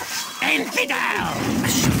 infidel!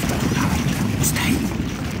 الشفرة الحادة. مستحيل.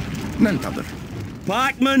 ننتظر.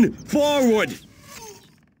 Packman, forward.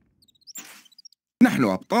 نحن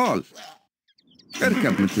أبطال.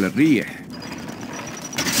 اركب مثل الريح.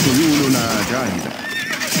 خيولنا جاهزة.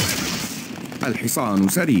 الحصان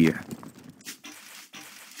سريع.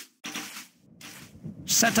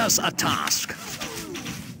 Set us a task.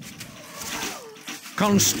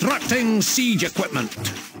 Constructing siege equipment.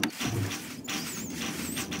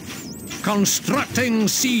 Constructing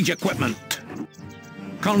siege equipment.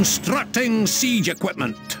 Constructing siege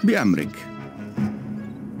equipment. بأمرك.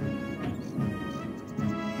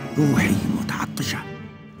 روحي متعطشة.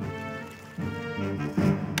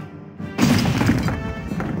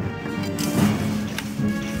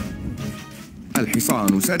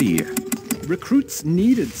 الحصان سريع. Recruits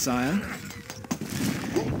needed, sire.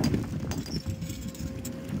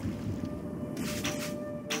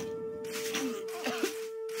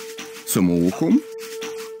 سموكم.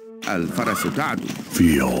 الفرس تعدو.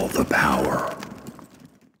 Feel the power.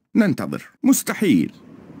 ننتظر. مستحيل.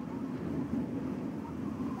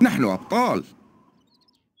 نحن أبطال.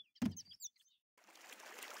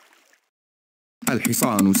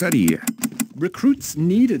 الحصان سريع. Recruits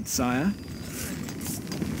needed, sire.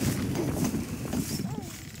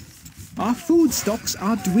 Our food stocks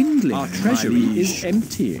are dwindling. Our treasury is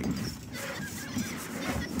emptying.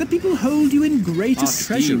 The people hold you in great esteem,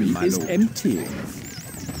 treasury is emptying.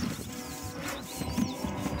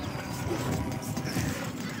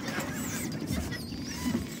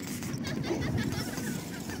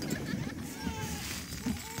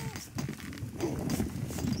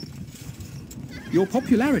 Your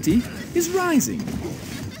popularity is rising.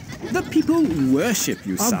 The people worship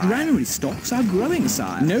you, sire. Our granary stocks are growing,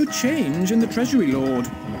 sire. No change in the treasury, lord.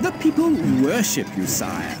 The people worship you,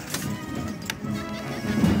 sire.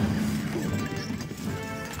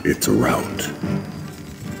 It's a rout.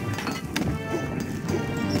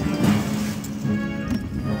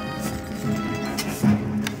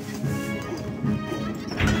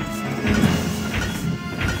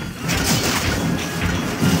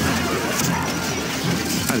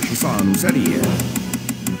 الحصان سريع.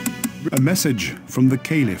 A message from the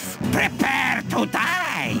Caliph. Prepare to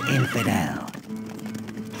die, infidel.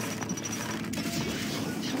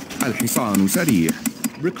 الحصان سريع.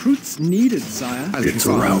 Recruits needed, sire.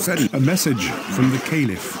 الحصان سريع. A message from the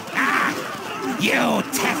Caliph. Ah! You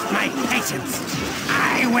test my patience.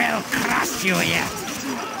 I will crush you yet.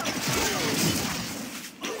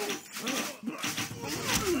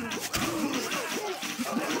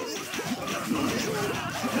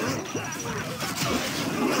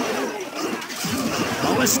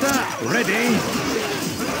 Ballista, ready.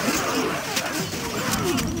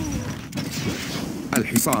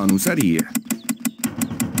 الحصان سريع.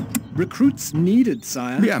 Recruits needed,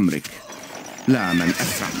 sire. بأمرك. لا من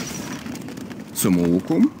أسرع.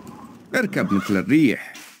 سموكم اركب مثل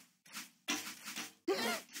الريح.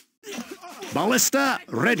 Ballista,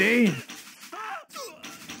 ready.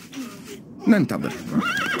 ننتظر.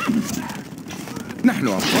 نحن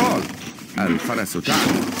أبطال. الفرس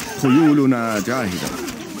تعدو. خيولنا جاهزة.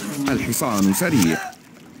 الحصان سريع.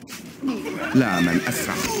 لا من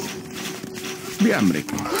أسرع. بأمرك.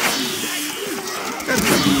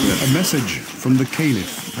 A message from the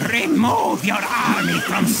Caliph. Remove your army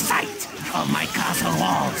from sight of my castle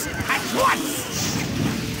walls at once.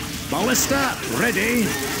 Ballista, ready.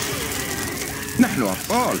 نحن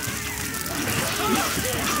أبطال.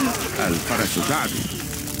 الفرس تعدو.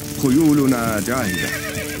 خيولنا جاهزة.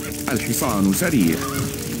 الحصان سريع.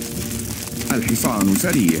 الحصان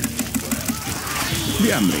سريع.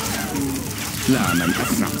 بأمرك. لا من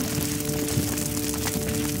أسرع.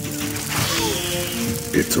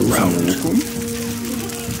 It's a rout.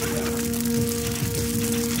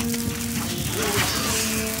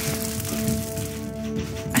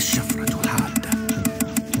 الشفرة الحادة.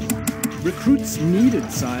 Recruits needed,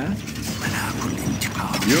 sire. ملاك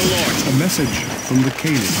الانتقام. Your lord. A message from the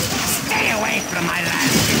Caliph. Stay away from my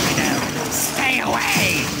land, infidel. Stay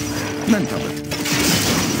away. ننتظر.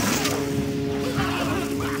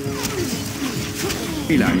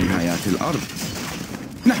 إلى نهايات الأرض.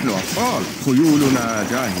 نحن أبطال. خيولنا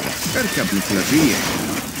جاهزة. اركب مثل الريح.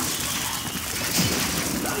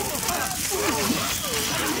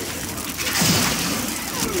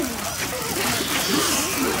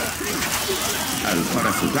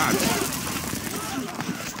 الفرس تعدو.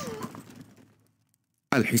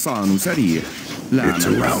 الحصان سريع. لا It's a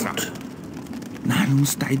من أسرع. rout. نحن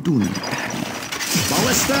مستعدون للتحدي.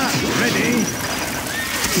 Ballista, ready.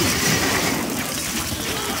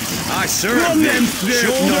 I serve Run them thee. through.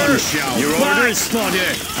 Shoulder. None shall Your fight. orders.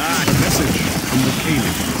 Spotted. Ah, A message from the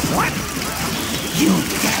Caliph. What? You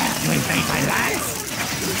dare to invade my lands?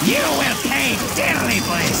 You will pay dearly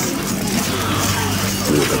for this.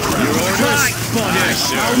 your orders. Right, spotted. Aye,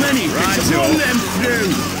 sir. How many? Right, Run them through.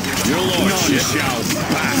 Your lordship. None shall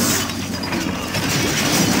pass.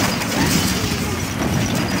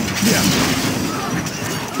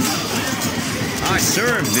 I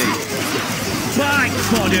serve thee. Fight,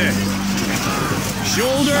 spotted.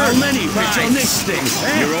 Shoulder. How many bits on this thing?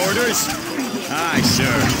 Your orders. Aye,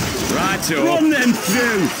 sir. Righto. Run them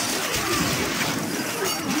through.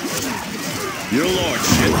 Your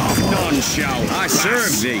lordship. None shall I pass.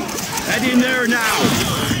 serve thee. Head in there now.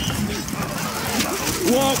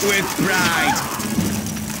 Walk with pride.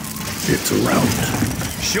 It's a rout.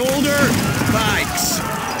 Shoulder. Pikes.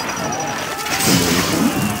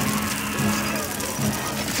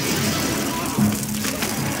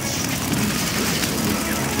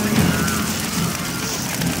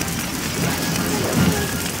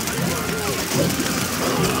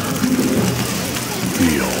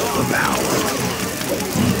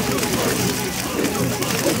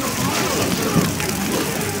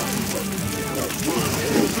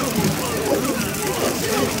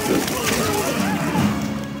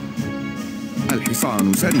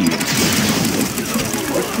 سريع.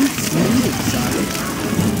 Recruits needed, sire.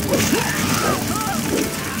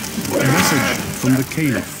 A message from the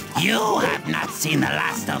Caliph. You have not seen the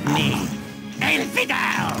last of me.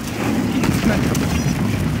 Infidel!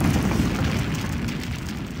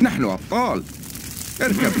 نحن أبطال.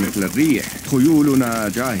 اركب مثل الريح. خيولنا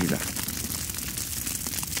جاهزة.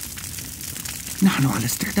 نحن على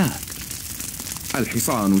استعداد.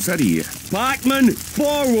 الحصان سريع. Pikemen,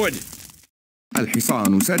 forward!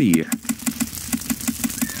 الحصان سريع.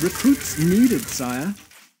 Recruits needed, sire.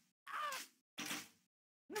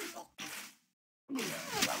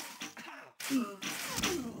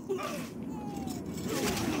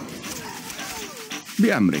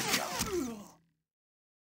 بأمرك.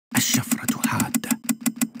 الشفرة حادة.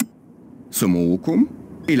 سموكم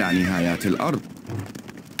إلى نهايات الأرض.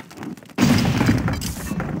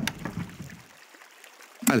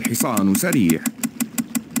 الحصان سريع.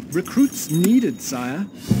 Recruits needed, sire.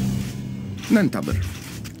 ننتظر.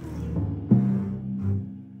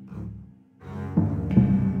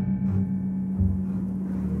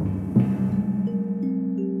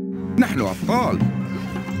 نحن أبطال.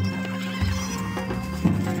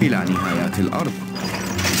 إلى نهايات الأرض.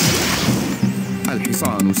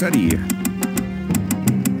 الحصان سريع.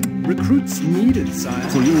 Recruits needed, sire.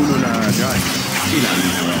 خيولنا جاهزة. إلى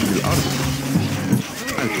نهايات الأرض.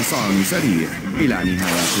 الحصان سريع. إلى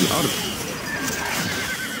نهايات الأرض.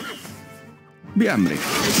 بأمرك.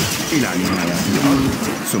 إلى نهايات الأرض.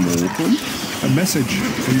 سموكم. A message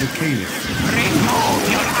from the Caliph. Remove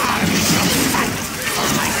your arms from sight of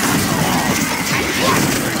my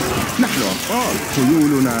نحن أبطال.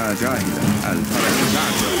 خيولنا جاهزة. الفرس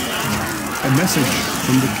جاهزة. A message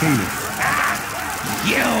from the Caliph.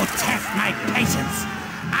 You test my patience.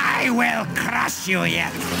 I will crush you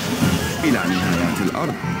yet. إلى نهايات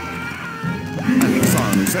الأرض.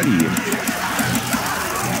 الحصان سريع.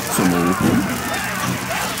 سموكم.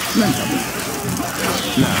 ننتظر.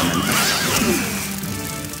 لا من أسرع.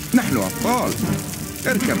 نحن أبطال.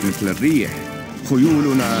 اركب مثل الريح.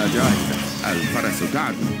 خيولنا جاهزة. الفرس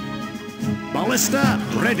تعدو. Ballista,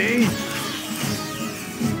 ready.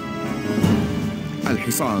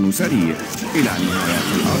 الحصان سريع. إلى نهايات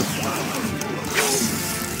الأرض.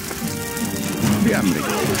 بأمرك.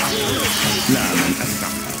 لا من أسرع.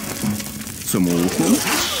 سموكم.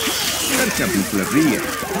 اركب مثل الريح.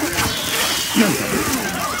 ننتظر.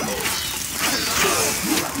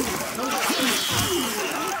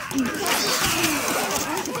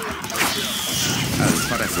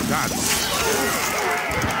 الفرس تعدو.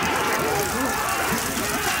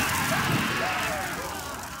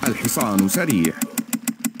 الحصان سريع.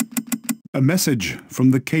 A message from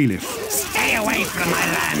the Caliph. Stay away from my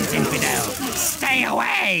lands, infidel. Stay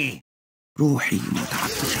away. روحي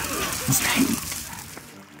متعطشة. مستحيل.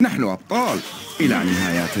 نحن أبطال. إلى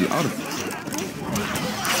نهايات الأرض.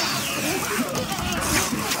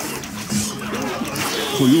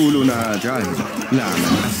 خيولنا جاهزة. لا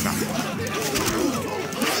من أسرع.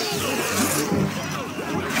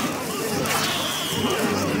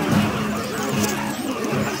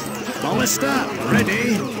 Ballista, ready.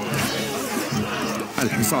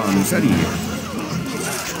 الحصان سريع.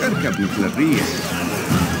 اركب مثل الريح.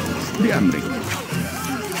 بأمرك.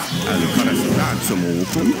 الفرس بعد.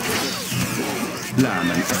 سموكم. لا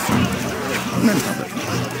من أسرع. ننتظر.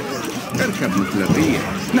 اركب مثل الريح.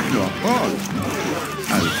 نحن أبطال.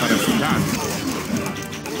 الفرس بعد.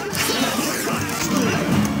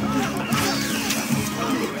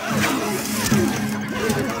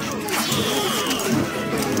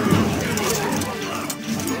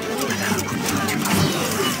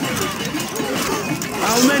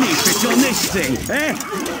 How many fit on this thing, eh?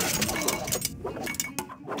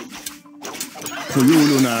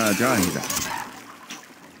 خيولنا جاهزة.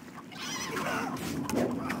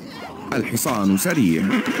 الحصان سريع.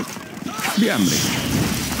 بأمرك.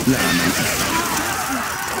 لا من أسرع.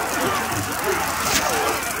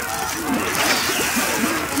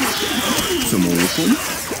 سموكم.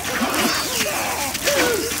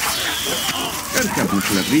 اركب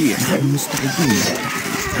مثل الريح. مستعدين.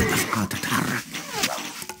 الأفقار تتحرك.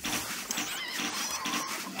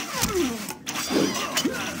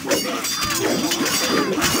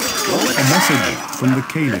 A message from the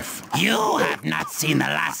Caliph. You have not seen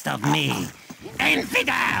the last of me.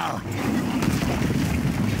 Infidel!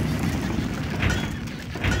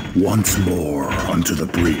 Once more onto the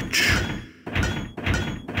breach.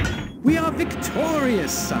 We are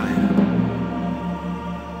victorious, sire.